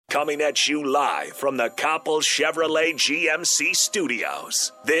Coming at you live from the Coppel Chevrolet GMC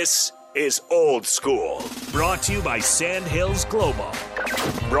studios. This is Old School. Brought to you by Sandhills Global.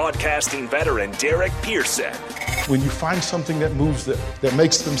 Broadcasting veteran Derek Pearson. When you find something that moves them, that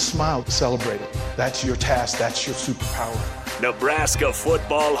makes them smile, celebrate it. That's your task. That's your superpower. Nebraska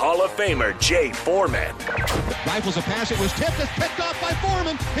Football Hall of Famer Jay Foreman. Rifles a pass. It was tipped. It's picked off by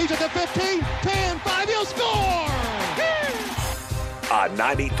Foreman. He's at the 15, 10, 5. He'll score! On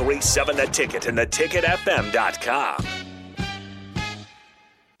 93.7 The Ticket and theticketfm.com.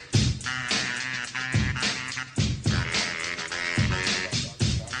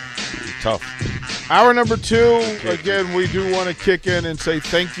 Tough. Hour number 2. Again, we do want to kick in and say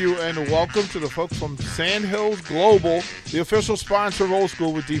thank you and welcome to the folks from Sandhills Global, the official sponsor of Old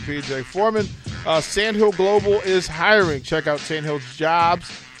School with DP and Jay Foreman. Sandhill Global is hiring. Check out Sandhills Jobs.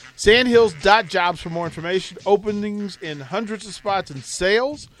 Sandhills.jobs for more information. Openings in hundreds of spots in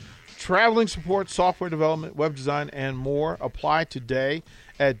sales, traveling support, software development, web design, and more. Apply today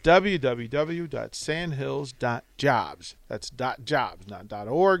at www.sandhills.jobs. That's .jobs, not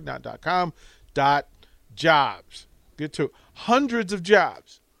 .org, not .com, .jobs. Get to hundreds of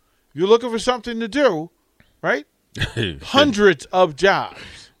jobs. You're looking for something to do, right? Hundreds of jobs.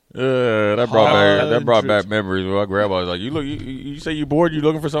 That brought back memories. My grandma was like, "You say you bored? You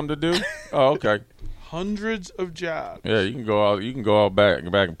looking for something to do? Oh, okay." Hundreds of jobs. Yeah, you can go out. You can go out back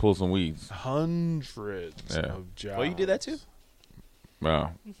and pull some weeds. Hundreds of jobs. Well, you did that too.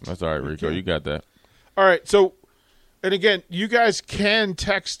 Wow, that's all right, Rico. You got that. All right. So, and again, you guys can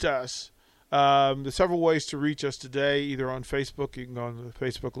text us. There's several ways to reach us today. Either on Facebook, you can go on the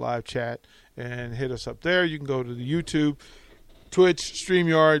Facebook live chat and hit us up there. You can go to the YouTube, Twitch,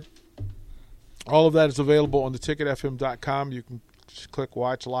 StreamYard. All of that is available on theticketfm.com. You can just click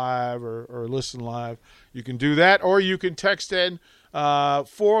watch live or listen live. You can do that, or you can text in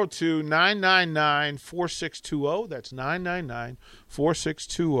 402-999-4620. That's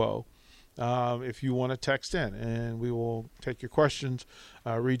 999-4620 if you want to text in. And we will take your questions,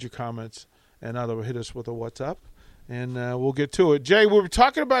 read your comments, and either hit us with a what's up, and we'll get to it. Jay, we were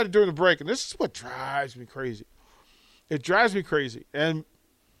talking about it during the break, and this is what drives me crazy. It drives me crazy. And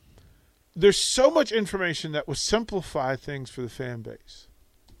there's so much information that will simplify things for the fan base,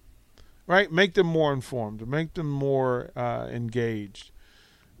 right? Make them more informed, make them more engaged.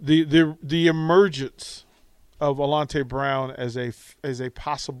 The emergence of Alante Brown as a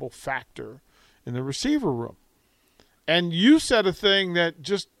possible factor in the receiver room. And you said a thing that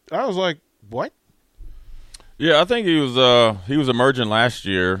just, I was like, what? Yeah, I think he was emerging last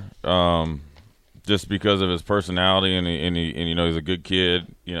year. Just because of his personality and you know, he's a good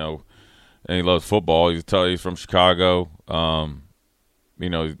kid, you know, and he loves football. He's from Chicago,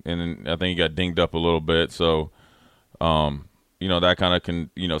 you know, and I think he got dinged up a little bit. So, you know, that kind of can,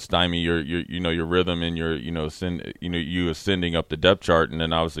 you know, stymie your rhythm and you ascending up the depth chart, and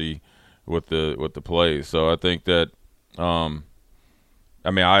then obviously with the plays. So I think that, I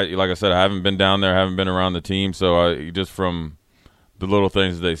mean, like I said, I haven't been down there, I haven't been around the team, so just from the little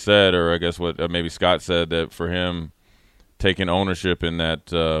things they said, or I guess what maybe Scott said, that for him taking ownership in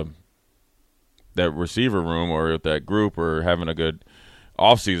that receiver room or that group, or having a good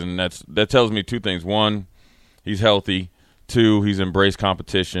offseason, that tells me two things. One, he's healthy. Two, he's embraced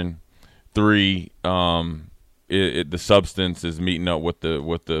competition. Three, the substance is meeting up with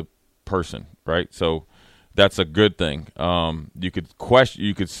the person, right? So that's a good thing. You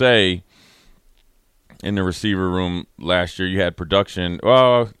could say, in the receiver room last year, you had production.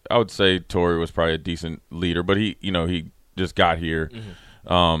 Well, I would say Torrey was probably a decent leader, but he just got here.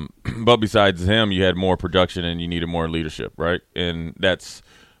 Mm-hmm. But besides him, you had more production and you needed more leadership, right? And that's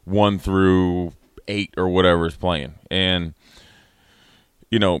 1 through 8 or whatever is playing. And,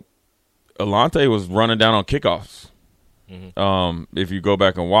 you know, Alante was running down on kickoffs. Mm-hmm. If you go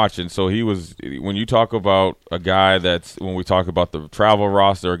back and watch, and so he was. When you talk about a guy when we talk about the travel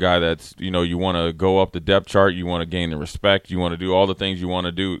roster, a guy that's, you know, you want to go up the depth chart, you want to gain the respect, you want to do all the things you want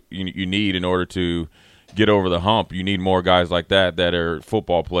to do. You need in order to get over the hump. You need more guys like that are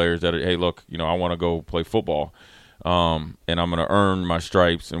football players that are, hey, look, you know, I want to go play football, and I'm going to earn my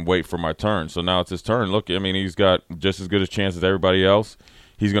stripes and wait for my turn. So now it's his turn. Look, I mean, he's got just as good a chance as everybody else.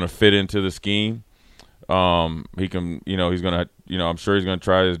 He's going to fit into the scheme. He can, you know, he's going to, you know, I'm sure he's going to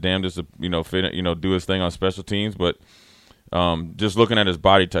try his damnedest to, you know, fit, you know, do his thing on special teams. But just looking at his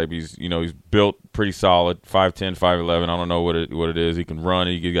body type, he's built pretty solid, 5'10", 5'11". I don't know what it is. He can run.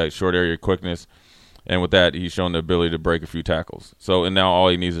 He got short area quickness. And with that, he's shown the ability to break a few tackles. So, and now all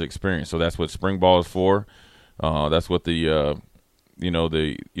he needs is experience. So that's what spring ball is for. That's what the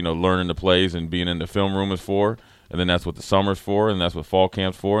learning the plays and being in the film room is for. and then that's what the summer's for, and that's what fall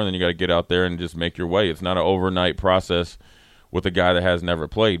camp's for, and then you got to get out there and just make your way. It's not an overnight process with a guy that has never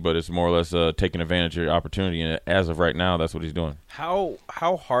played, but it's more or less taking advantage of your opportunity, and as of right now, that's what he's doing. How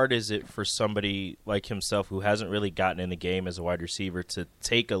hard is it for somebody like himself who hasn't really gotten in the game as a wide receiver to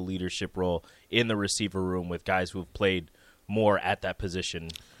take a leadership role in the receiver room with guys who have played more at that position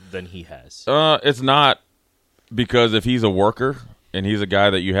than he has? It's not, because if he's a worker and he's a guy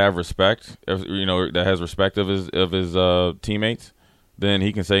that you have respect, that has respect of his teammates, then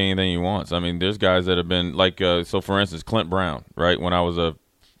he can say anything he wants. I mean, there's guys that have been like, so for instance, Clint Brown, right? When I was a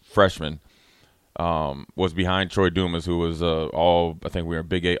freshman, was behind Troy Dumas, who was I think we were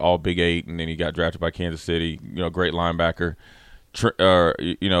all Big 8, and then he got drafted by Kansas City. Great linebacker.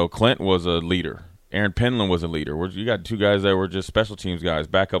 Clint was a leader. Aaron Penland was a leader. You got two guys that were just special teams guys,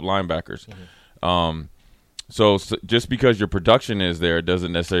 backup linebackers. Mm-hmm. So just because your production is there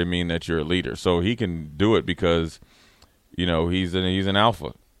doesn't necessarily mean that you're a leader. So he can do it because he's an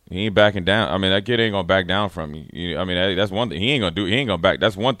alpha. He ain't backing down. I mean, that kid ain't gonna back down from you. That's one thing. He ain't gonna back.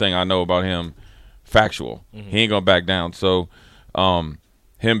 That's one thing I know about him. Factual. Mm-hmm. He ain't gonna back down. So,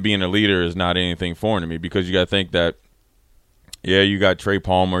 him being a leader is not anything foreign to me, because you got to think that, you got Trey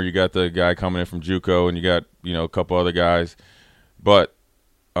Palmer, you got the guy coming in from JUCO, and you got a couple other guys, but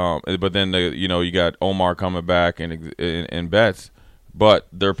then you got Omar coming back and Betts, but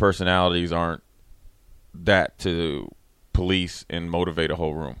their personalities aren't that to police and motivate a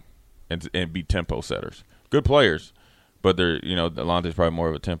whole room and be tempo setters. Good players, but they're Alontae's probably more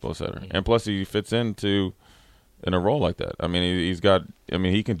of a tempo setter, mm-hmm. and plus he fits in a role like that. I mean,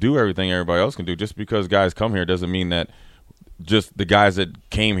 he can do everything everybody else can do. Just because guys come here doesn't mean that just the guys that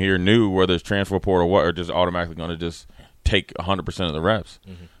came here knew, whether it's transfer portal or what, are just automatically going to just take 100% of the reps.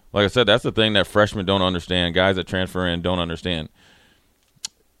 Mm-hmm. Like I said, that's the thing that freshmen don't understand. Guys that transfer in don't understand.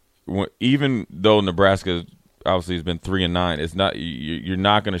 Even though Nebraska obviously has been 3-9, it's not, you're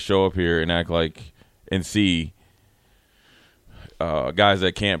not going to show up here and act like and see guys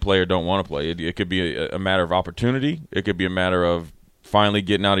that can't play or don't want to play. It could be a matter of opportunity. It could be a matter of finally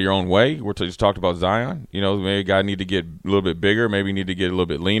getting out of your own way. We just talked about Zion. Maybe a guy need to get a little bit bigger. Maybe he need to get a little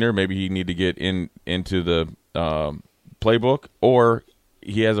bit leaner. Maybe he need to get into the playbook, or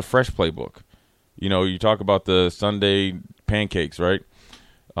he has a fresh playbook. You talk about the Sunday pancakes, right?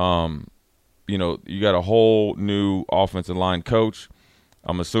 You got a whole new offensive line coach.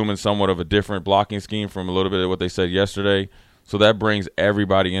 I'm assuming somewhat of a different blocking scheme from a little bit of what they said yesterday. So that brings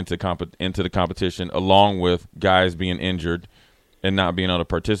everybody into the competition, along with guys being injured and not being able to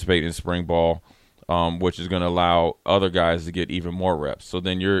participate in spring ball, which is going to allow other guys to get even more reps. So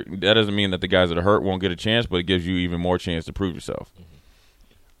then that doesn't mean that the guys that are hurt won't get a chance, but it gives you even more chance to prove yourself.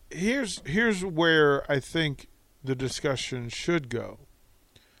 Here's where I think the discussion should go.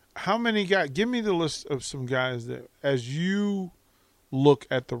 How many guys? Give me the list of some guys that, as you look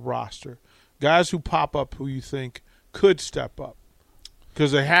at the roster, guys who pop up who you think could step up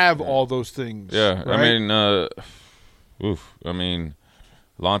because they have all those things. Yeah, right?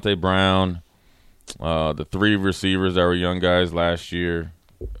 Alontae Brown, the three receivers that were young guys last year.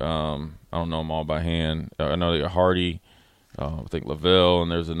 I don't know them all by hand. I know they got Hardy, I think Lavelle,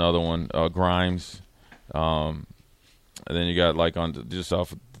 and there's another one, Grimes. And then you got just off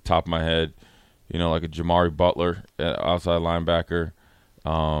the top of my head, like a Jamari Butler, outside linebacker.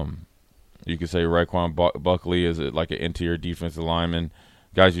 You could say Raekwon Buckley is like an interior defensive lineman.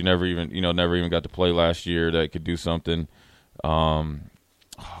 Guys you never even got to play last year that could do something.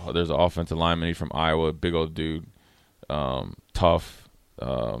 There's an offensive lineman from Iowa, big old dude, tough.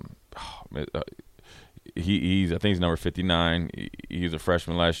 He's I think he's number 59. He's a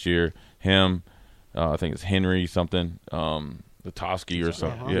freshman last year. Him, I think it's Henry something, Lutovsky or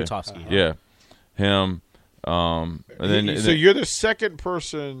something. Yeah, Lutovsky. Yeah, him. And then so you're the second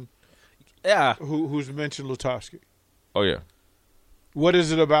person, who's mentioned Lutovsky. Oh yeah. What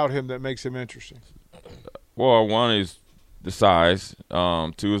is it about him that makes him interesting? Well, one is the size.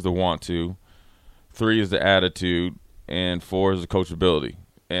 2 is the want to. 3 is the attitude, and 4 is the coachability.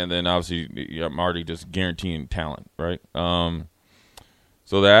 And then obviously I'm already just guaranteeing talent, right?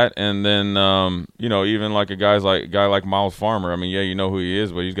 So that, and then even like a guy like Miles Farmer. I mean, you know who he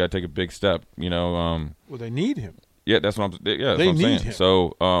is, but he's got to take a big step. Well, they need him. Yeah, that's what I'm. Yeah, that's they what I'm need saying. Him.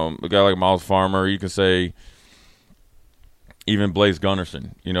 So a guy like Miles Farmer, you can say. Even Blaise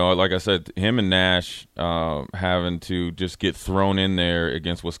Gunnerson, like I said, him and Nash having to just get thrown in there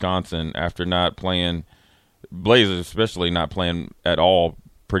against Wisconsin after not playing, Blaise especially not playing at all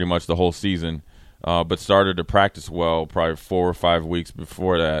pretty much the whole season, but started to practice well probably 4 or 5 weeks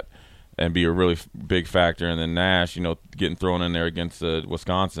before that and be a really big factor. And then Nash, getting thrown in there against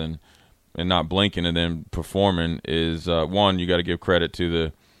Wisconsin, and not blinking and then performing is one, you got to give credit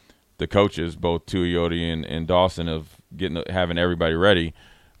to the coaches, both Tuioti and Dawson, of having everybody ready.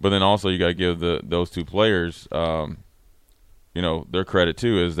 But then also you got to give those two players, their credit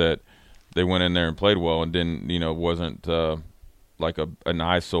too, is that they went in there and played well and didn't, wasn't like an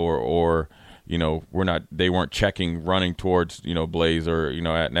eyesore or, they weren't checking running towards, Blaze or,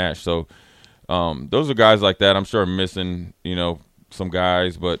 at Nash. So those are guys like that. I'm sure I'm missing, some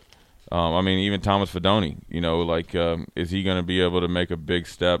guys, but even Thomas Fidone, is he going to be able to make a big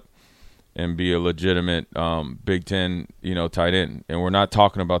step and be a legitimate Big Ten, tight end? And we're not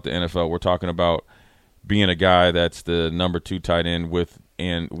talking about the NFL. We're talking about being a guy that's the number 2 tight end with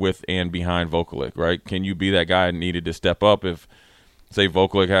and behind Vokolek, right? Can you be that guy needed to step up if, say,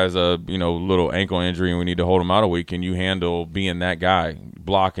 Vokolek has a little ankle injury and we need to hold him out a week? Can you handle being that guy,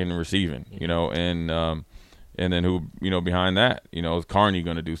 blocking and receiving, and then who, behind that, is Carney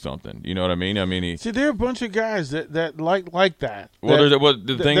going to do something? You know what I mean? See, there are a bunch of guys that like that. Well,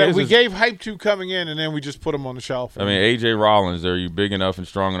 the thing is, we gave hype to coming in, and then we just put them on the shelf. A.J. Rollins, are you big enough and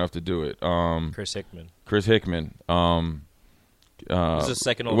strong enough to do it? Chris Hickman. He's the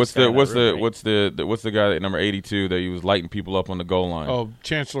second what's oldest the guy that number 82 that he was lighting people up on the goal line? Oh,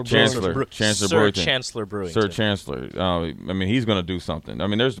 Chancellor Sir Chancellor Brewington. Sir Chancellor. He's going to do something.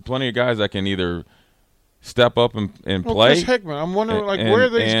 There's plenty of guys that can either step up and play. Chris Hickman. I'm wondering where are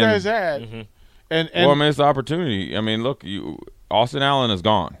these guys at? Mm-hmm. And it's the opportunity. Look, Austin Allen is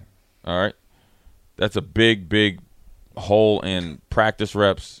gone. All right, that's a big hole in practice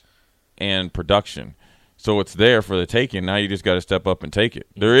reps and production. So it's there for the taking. Now you just got to step up and take it.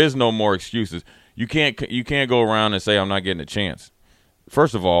 There is no more excuses. You can't go around and say I'm not getting a chance.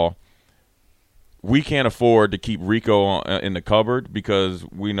 First of all, we can't afford to keep Rico in the cupboard because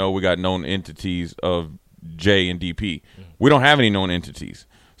we know we got known entities of J and DP. We don't have any known entities.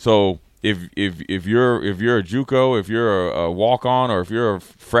 So if you're a JUCO, if you're a walk-on, or if you're a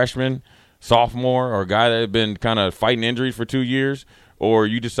freshman, sophomore, or a guy that had been kind of fighting injuries for 2 years, or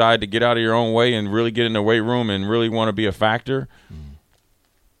you decide to get out of your own way and really get in the weight room and really want to be a factor,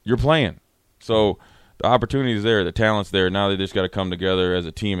 you're playing. So the opportunity is there, the talent's there. Now they just got to come together as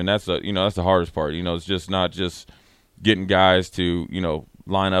a team, and that's the hardest part. It's just not just getting guys to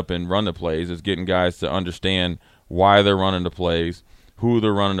line up and run the plays. It's getting guys to understand why they're running the plays, who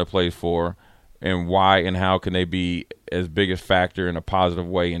they're running the plays for, and why and how can they be as big a factor in a positive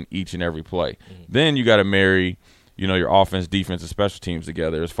way in each and every play. Then you got to marry your offense, defense, and special teams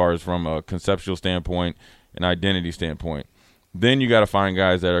together as far as from a conceptual standpoint and identity standpoint. Then you got to find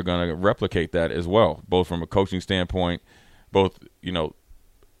guys that are going to replicate that as well, both from a coaching standpoint, both,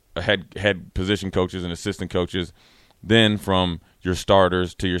 head position coaches and assistant coaches, then from your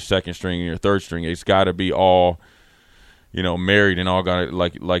starters to your second string and your third string. It's got to be all, married and all got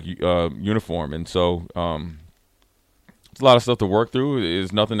like uniform. And so it's a lot of stuff to work through.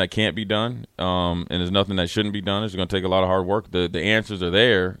 There's nothing that can't be done, and there's nothing that shouldn't be done. It's going to take a lot of hard work. The answers are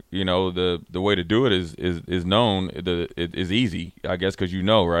there. The way to do it is known. It is easy, I guess, because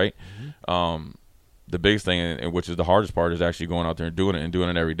right? Mm-hmm. The biggest thing, which is the hardest part, is actually going out there and doing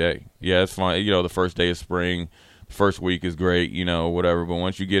it every day. Yeah, it's fine. The first day of spring, the first week is great, whatever. But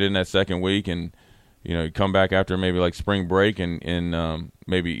once you get in that second week and, you come back after maybe like spring break and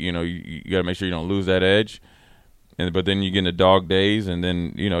maybe, you got to make sure you don't lose that edge. But then you get into dog days, and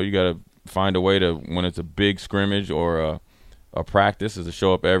then you got to find a way to, when it's a big scrimmage or a practice, is to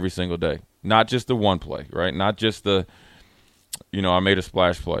show up every single day, not just the one play, right? Not just the, I made a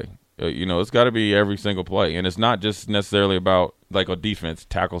splash play. It's got to be every single play, and it's not just necessarily about like a defense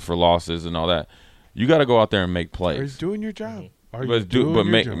tackles for losses and all that. You got to go out there and make plays. Are you doing your job?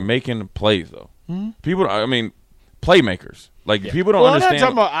 Making plays though. People, playmakers. Like people don't understand. I'm not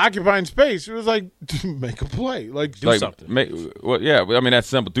talking about occupying space. It was like make a play, do something. That's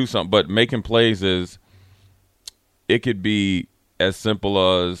simple. Do something. But making plays it could be as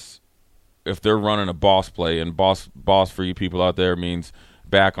simple as if they're running a boss play, and boss for you people out there means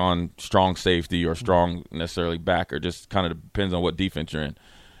back on strong safety or strong necessarily backer. Just kind of depends on what defense you're in.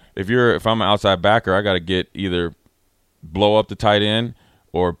 If I'm an outside backer, I got to get either blow up the tight end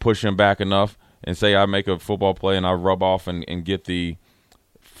or push him back enough. And say I make a football play and I rub off and get the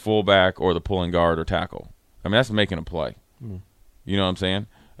fullback or the pulling guard or tackle. That's making a play. You know what I'm saying?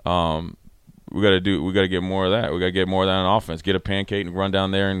 We got to get more of that. We got to get more of that on offense. Get a pancake and run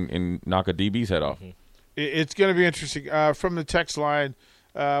down there and knock a DB's head off. It's going to be interesting. From the text line,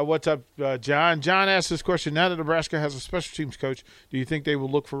 what's up, John? John asked this question. Now that Nebraska has a special teams coach, do you think they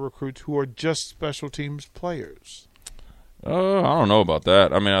will look for recruits who are just special teams players? I don't know about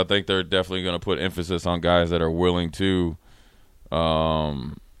that. I think they're definitely going to put emphasis on guys that are willing to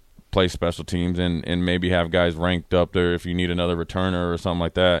play special teams and maybe have guys ranked up there if you need another returner or something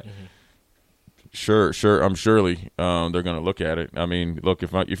like that. Sure. Surely they're going to look at it. I mean, look,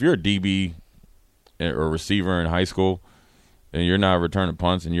 if you're a DB or receiver in high school and you're not returning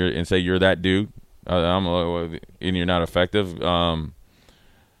punts and say you're that dude, and you're not effective.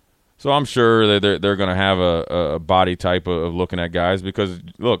 So I'm sure that they're going to have a body type of looking at guys because,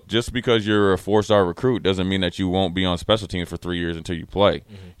 look, just because you're a 4-star recruit doesn't mean that you won't be on special teams for 3 years until you play.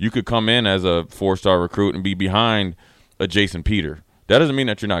 You could come in as a 4-star recruit and be behind a Jason Peter. That doesn't mean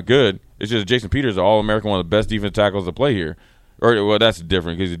that you're not good. It's just Jason Peters is an All-American, one of the best defensive tackles to play here. Or, well, that's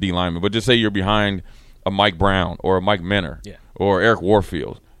different because he's a D lineman. But just say you're behind a Mike Brown or a Mike Minner or Eric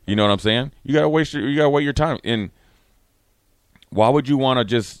Warfield. You know what I'm saying? You gotta wait your time. And why would you want to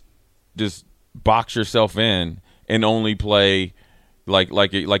just box yourself in and only play like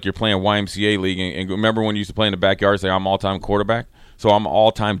you're playing YMCA league? And remember when you used to play in the backyard, say I'm all-time quarterback, so I'm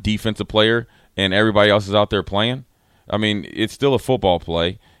all-time defensive player, and everybody else is out there playing? I mean, it's still a football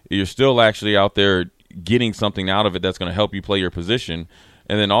play. You're still actually out there getting something out of it that's going to help you play your position.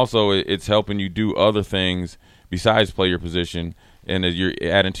 And then also it's helping you do other things besides play your position and as you're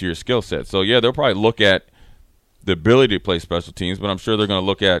adding to your skill set. So, yeah, they'll probably look at the ability to play special teams, but I'm sure they're going to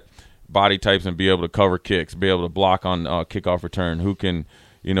look at body types and be able to cover kicks, be able to block on kickoff return, who can,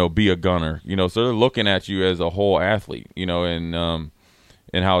 be a gunner. So they're looking at you as a whole athlete, and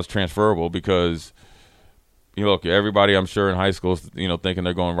how it's transferable because – look, everybody I'm sure in high school is, thinking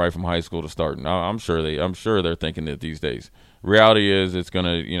they're going right from high school to starting. I'm sure they're thinking it these days. Reality is it's going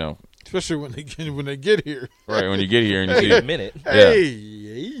to, especially when they get here. Right, when you get here and you see a minute.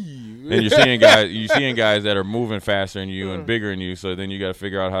 And you're seeing guys that are moving faster than you and bigger than you, so then you got to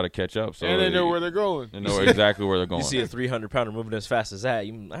figure out how to catch up. So and they know where they're going. They know exactly where they're going. You see a 300-pounder moving as fast as that,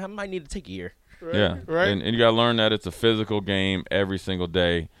 I might need to take a year. Right, yeah, right. And you got to learn that it's a physical game every single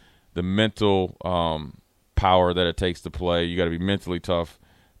day. The mental power that it takes to play. You got to be mentally tough,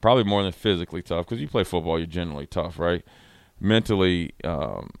 probably more than physically tough, because you play football, you're generally tough, right? Mentally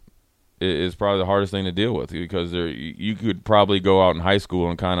is probably the hardest thing to deal with because you could probably go out in high school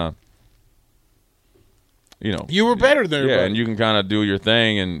and kind of, you were better than everybody. Yeah, and you can kind of do your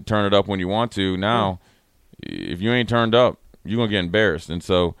thing and turn it up when you want to. Now, if you ain't turned up, you're going to get embarrassed. And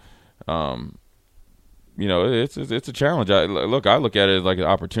so, it's a challenge. I look at it as like an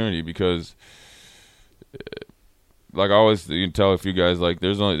opportunity because – like I always tell a few guys, like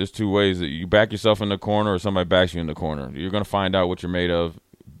there's two ways that you back yourself in the corner or somebody backs you in the corner. You're going to find out what you're made of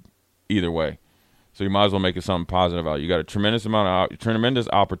either way. So you might as well make it something positive out. You got a tremendous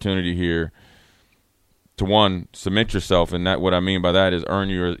opportunity here to, one, cement yourself, and that what I mean by that is earn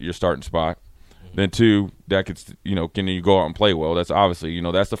your starting spot. Then two, that could can you go out and play well? That's obviously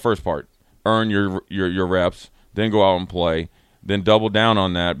that's the first part. Earn your reps, then go out and play, then double down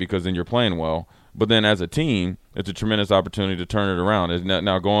on that because then you're playing well. But then as a team, it's a tremendous opportunity to turn it around.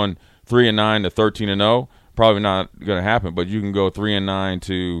 Now going 3-9 to 13-0, probably not going to happen. But you can go 3-9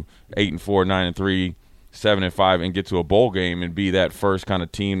 to 8-4, 9-3, 7-5, and get to a bowl game and be that first kind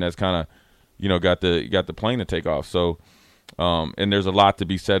of team that's kind of got the plane to take off. So and there's a lot to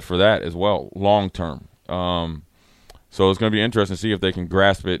be said for that as well, long term. So it's going to be interesting to see if they can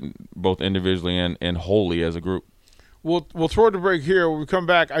grasp it both individually and wholly as a group. We'll throw it to break here. When we come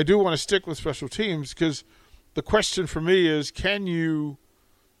back, I do want to stick with special teams because the question for me is,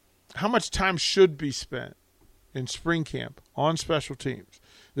 how much time should be spent in spring camp on special teams?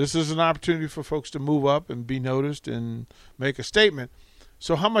 This is an opportunity for folks to move up and be noticed and make a statement.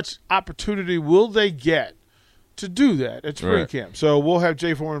 So how much opportunity will they get to do that at spring camp? So we'll have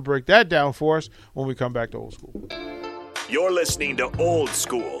Jay Foreman break that down for us when we come back to Old School. You're listening to Old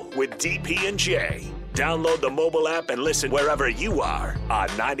School with DP and J. Download the mobile app and listen wherever you are on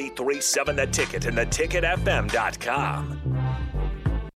 93.7 The Ticket and theticketfm.com.